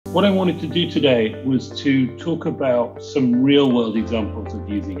What I wanted to do today was to talk about some real world examples of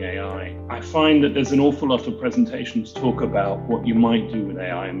using AI. I find that there's an awful lot of presentations talk about what you might do with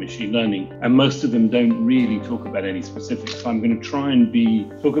AI and machine learning, and most of them don't really talk about any specifics. So I'm going to try and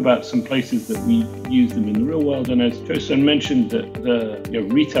talk about some places that we use them in the real world. And as Josan mentioned, that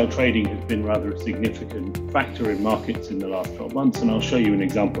retail trading has been rather a significant factor in markets in the last 12 months, and I'll show you an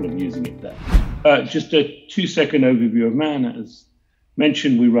example of using it there. Just a 2-second overview of Man. As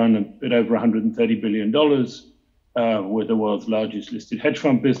mentioned, we run a bit over $130 billion. We're the world's largest listed hedge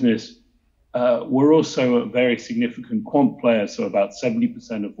fund business. We're also a very significant quant player, so about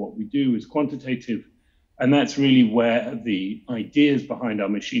 70% of what we do is quantitative. And that's really where the ideas behind our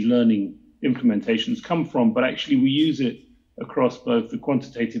machine learning implementations come from. But actually, we use it across both the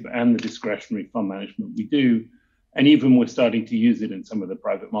quantitative and the discretionary fund management we do. And even we're starting to use it in some of the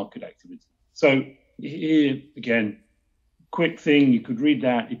private market activities. So here, again, quick thing, you could read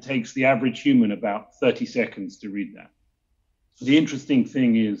that. It takes the average human about 30 seconds to read that. The interesting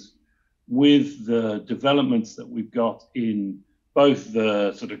thing is, with the developments that we've got in both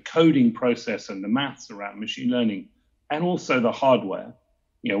the sort of coding process and the maths around machine learning, and also the hardware,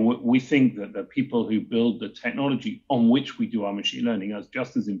 we think that the people who build the technology on which we do our machine learning are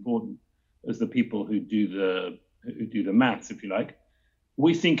just as important as the people who do the maths, if you like.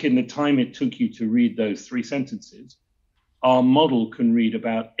 We think in the time it took you to read those 3 sentences, our model can read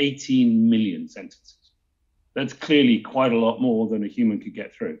about 18 million sentences. That's clearly quite a lot more than a human could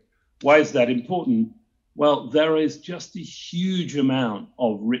get through. Why is that important? Well, there is just a huge amount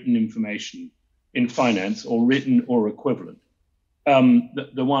of written information in finance, or written or equivalent.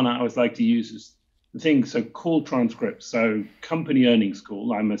 The one I always like to use is the thing, so call transcripts. So company earnings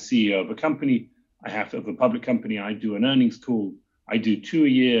call. I'm a CEO of a company. Of a public company. I do an earnings call. I do 2 a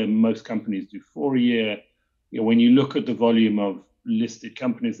year. Most companies do 4 a year. When you look at the volume of listed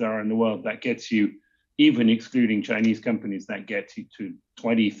companies there are in the world, that gets you, even excluding Chinese companies, that gets you to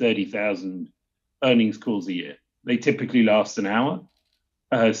 20, 30,000 earnings calls a year. They typically last an hour.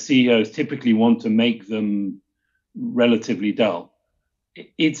 CEOs typically want to make them relatively dull.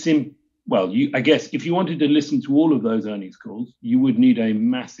 I guess if you wanted to listen to all of those earnings calls, you would need a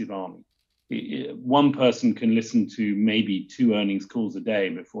massive army. One person can listen to maybe 2 earnings calls a day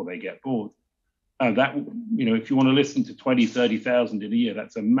before they get bored. If you want to listen to 20, 30,000 in a year,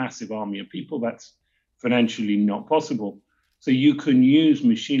 that's a massive army of people. That's financially not possible. So you can use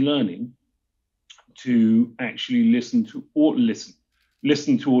machine learning to actually listen to all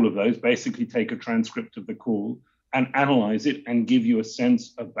of those, basically take a transcript of the call and analyze it and give you a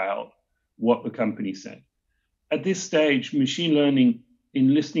sense about what the company said. At this stage, machine learning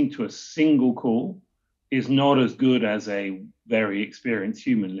in listening to a single call is not as good as a very experienced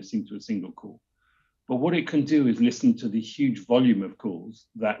human listening to a single call. But what it can do is listen to the huge volume of calls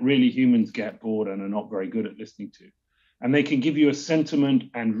that really humans get bored and are not very good at listening to. And they can give you a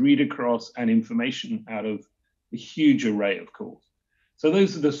sentiment and read across and information out of a huge array of calls. So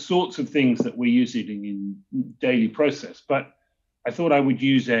those are the sorts of things that we're using in daily process. But I thought I would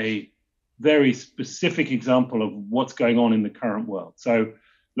use a very specific example of what's going on in the current world. So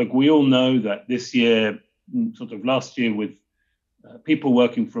look, we all know that this year, sort of last year, with people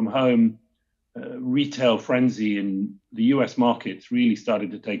working from home, retail frenzy in the US markets really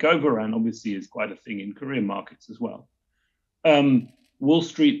started to take over, and obviously is quite a thing in Korean markets as well. Wall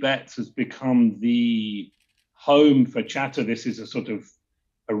Street Bets has become the home for chatter. This is a sort of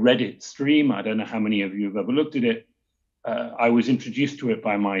a Reddit stream. I don't know how many of you have ever looked at it. I was introduced to it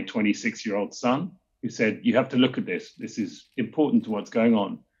by my 26-year-old son, who said, "You have to look at this. This is important to what's going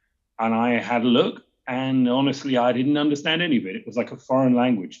on." And I had a look, and honestly, I didn't understand any of it. It was like a foreign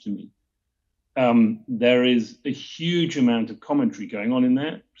language to me. There is a huge amount of commentary going on in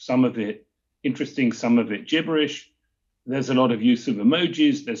there, some of it interesting, some of it gibberish. There's a lot of use of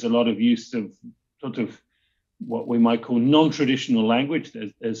emojis. There's a lot of use of sort of what we might call non-traditional language.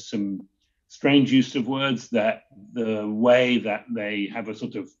 There's some strange use of words, that the way that they have a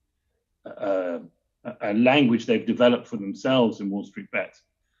sort of a language they've developed for themselves in Wall Street Bets.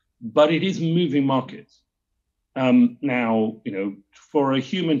 But it is moving markets. Now, for a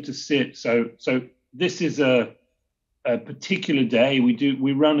human to sit, so this is a particular day.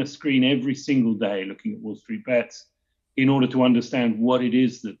 We run a screen every single day looking at Wall Street Bets in order to understand what it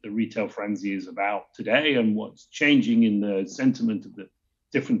is that the retail frenzy is about today and what's changing in the sentiment of the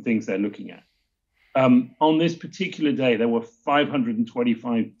different things they're looking at. On this particular day, there were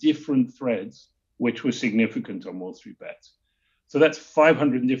 525 different threads which were significant on Wall Street Bets. So that's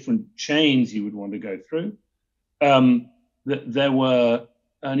 500 different chains you would want to go through. There were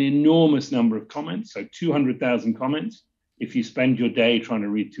an enormous number of comments, so 200,000 comments if you spend your day trying to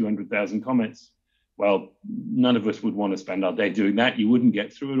read 200,000 comments, well, none of us would want to spend our day doing that. You wouldn't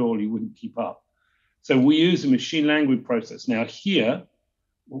get through it all. You wouldn't keep up. So we use a machine language process. Now here,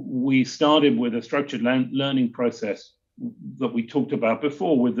 we started with a structured learning process that we talked about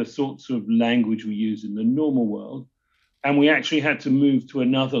before with the sorts of language we use in the normal world. And we actually had to move to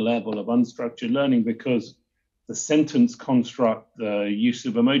another level of unstructured learning because the sentence construct, the use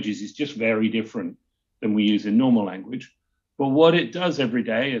of emojis is just very different than we use in normal language. But what it does every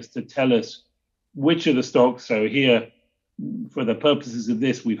day is to tell us which of the stocks. So here, for the purposes of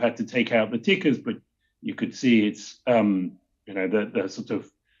this, we've had to take out the tickers, but you could see it's the sort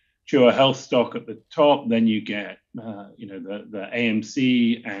of pure health stock at the top. Then you get the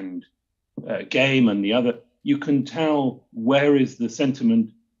AMC and game and the other. You can tell where is the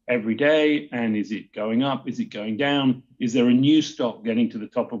sentiment every day, and is it going up? Is it going down? Is there a new stock getting to the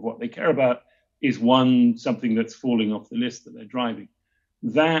top of what they care about? Is one something that's falling off the list that they're driving?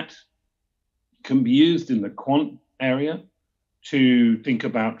 That can be used in the quant area to think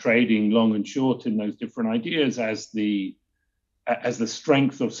about trading long and short in those different ideas as the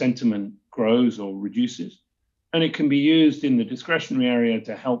strength of sentiment grows or reduces. And it can be used in the discretionary area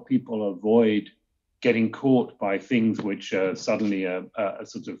to help people avoid getting caught by things which are suddenly a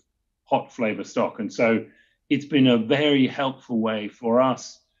sort of hot flavor stock. And so it's been a very helpful way for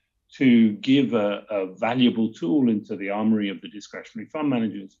us to give a valuable tool into the armory of the discretionary fund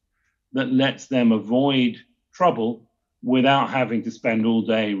managers that lets them avoid trouble without having to spend all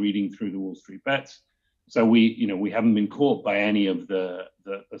day reading through the Wall Street bets. So we haven't been caught by any of the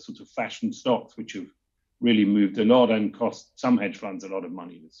sort of fashion stocks, which have really moved a lot and cost some hedge funds a lot of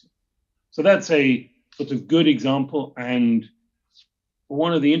money this year. So that's a sort of good example. And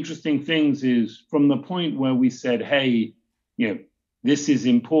one of the interesting things is from the point where we said, hey, this is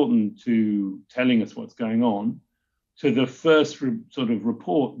important to telling us what's going on, to the first sort of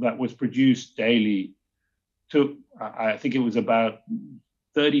report that was produced daily took, I think it was about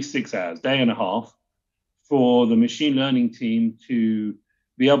 36 hours, day and a half, for the machine learning team to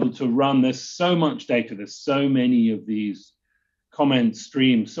be able to run. There's so much data, there's so many of these comment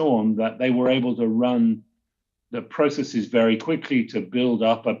streams, so on, that they were able to run the processes very quickly to build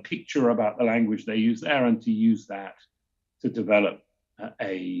up a picture about the language they use there and to use that to develop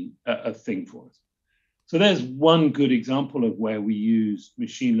a thing for us. So there's one good example of where we use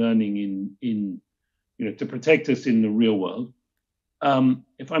machine learning in to protect us in the real world.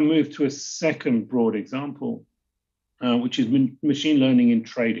 If I move to a second broad example, which is machine learning in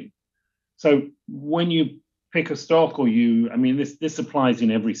trading. So when you pick a stock this applies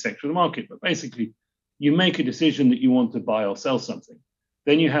in every sector of the market, but basically you make a decision that you want to buy or sell something.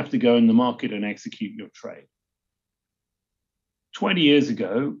 Then you have to go in the market and execute your trade. 20 years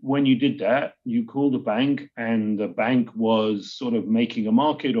ago, when you did that, you called a bank and the bank was sort of making a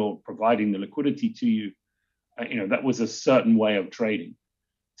market or providing the liquidity to you. That was a certain way of trading.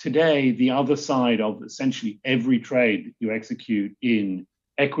 Today, the other side of essentially every trade that you execute in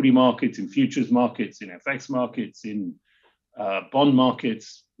equity markets, in futures markets, in FX markets, in bond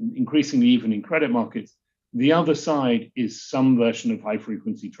markets, increasingly even in credit markets, the other side is some version of high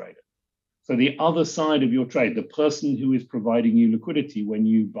frequency trader. So the other side of your trade, the person who is providing you liquidity when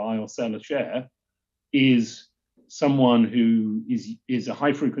you buy or sell a share, is someone who is a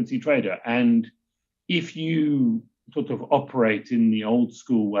high frequency trader. And if you sort of operate in the old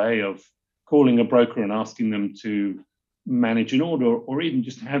school way of calling a broker and asking them to manage an order, or even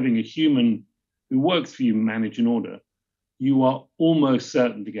just having a human who works for you manage an order, you are almost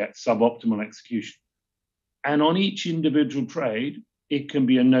certain to get suboptimal execution. And on each individual trade, it can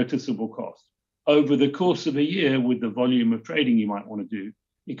be a noticeable cost. Over the course of a year, with the volume of trading you might want to do,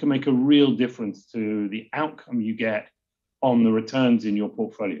 it can make a real difference to the outcome you get on the returns in your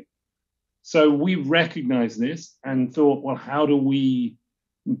portfolio. So we recognized this and thought, well, how do we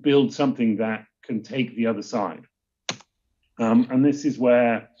build something that can take the other side? And this is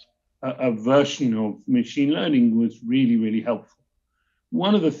where a version of machine learning was really, really helpful.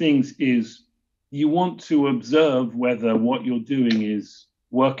 One of the things is you want to observe whether what you're doing is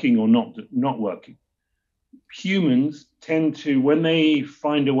working or not working. Humans tend to, when they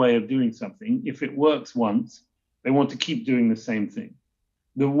find a way of doing something, if it works once, they want to keep doing the same thing.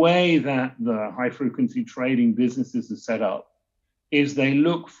 The way that the high frequency trading businesses are set up is they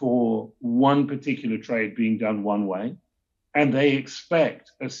look for one particular trade being done one way, and they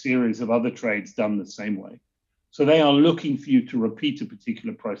expect a series of other trades done the same way. So they are looking for you to repeat a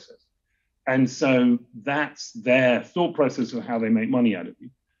particular process. And so that's their thought process of how they make money out of you.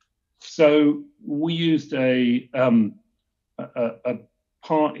 So we used a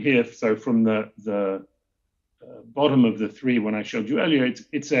part here, so from the bottom of the three when I showed you earlier,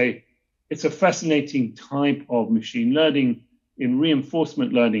 it's a fascinating type of machine learning in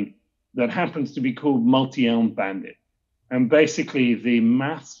reinforcement learning that happens to be called multi-elm bandit. And basically, the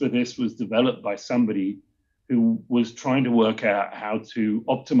maths for this was developed by somebody who was trying to work out how to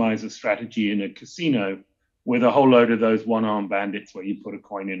optimize a strategy in a casino with a whole load of those one-arm bandits where you put a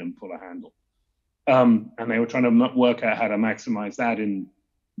coin in and pull a handle. And they were trying to work out how to maximize that in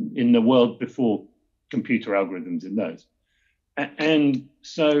the world before computer algorithms in those. And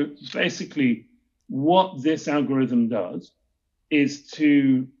so basically, what this algorithm does is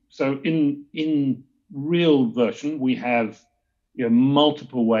so in real version, we have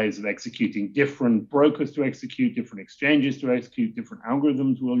multiple ways of executing, different brokers to execute, different exchanges to execute, different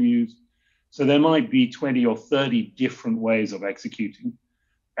algorithms we'll use. So there might be 20 or 30 different ways of executing.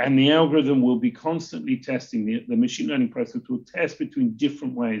 And the algorithm will be constantly testing, the machine learning process will test between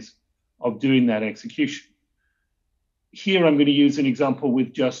different ways of doing that execution. Here, I'm going to use an example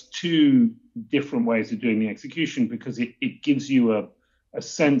with just two different ways of doing the execution because it gives you a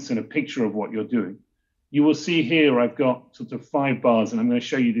sense and a picture of what you're doing. You will see here, I've got sort of 5 bars, and I'm going to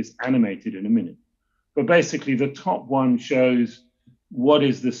show you this animated in a minute. But basically, the top one shows what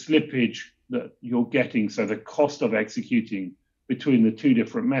is the slippage that you're getting, so the cost of executing between the two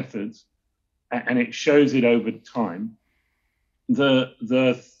different methods, and it shows it over time.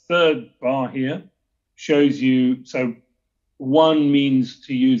 The third bar here shows you, so 1 means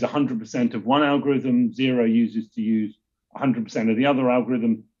to use 100% of one algorithm, 0 uses to use 100% of the other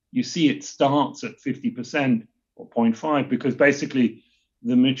algorithm. You see it starts at 50% or 0.5 because basically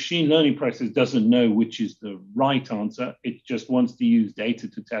the machine learning process doesn't know which is the right answer. It just wants to use data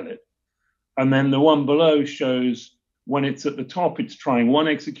to tell it. And then the one below shows when it's at the top, it's trying one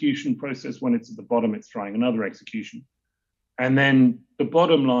execution process. When it's at the bottom, it's trying another execution. And then the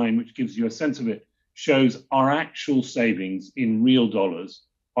bottom line, which gives you a sense of it, shows our actual savings in real dollars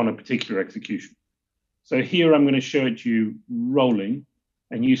on a particular execution. So here I'm going to show it to you rolling.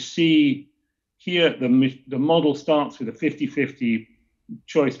 And you see here the model starts with a 50-50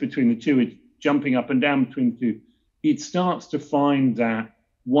 choice between the two. It's jumping up and down between the two. It starts to find that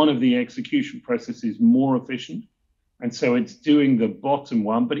one of the execution processes is more efficient. And so it's doing the bottom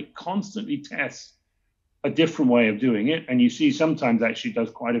one, but it constantly tests a different way of doing it. And you see sometimes actually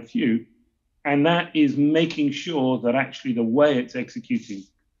does quite a few. And that is making sure that actually the way it's executing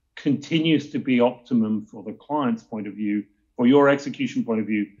continues to be optimum for the client's point of view, for your execution point of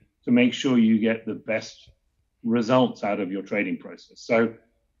view, to make sure you get the best results out of your trading process. So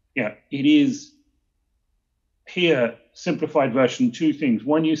yeah, it is here, simplified version, 2 things.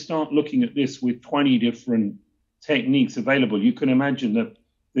 When you start looking at this with 20 different techniques available, you can imagine that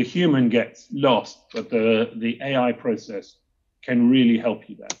the human gets lost, but the AI process can really help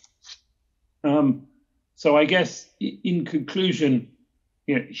you there. So I guess in conclusion,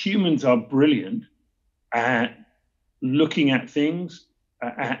 humans are brilliant at looking at things,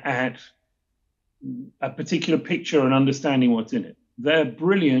 at a particular picture and understanding what's in it. They're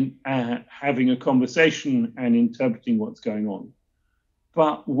brilliant at having a conversation and interpreting what's going on.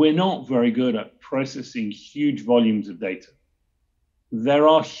 But we're not very good at processing huge volumes of data. There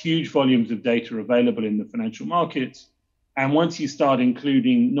are huge volumes of data available in the financial markets. And once you start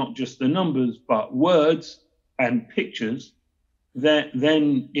including not just the numbers, but words and pictures,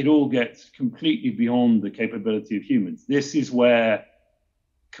 then it all gets completely beyond the capability of humans. This is where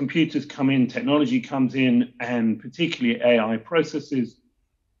computers come in, technology comes in, and particularly AI processes,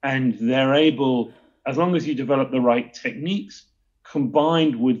 and they're able, as long as you develop the right techniques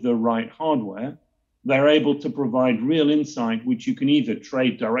combined with the right hardware, they're able to provide real insight, which you can either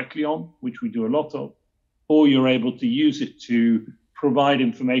trade directly on, which we do a lot of, or you're able to use it to provide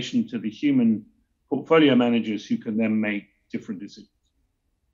information to the human portfolio managers who can then make different decisions.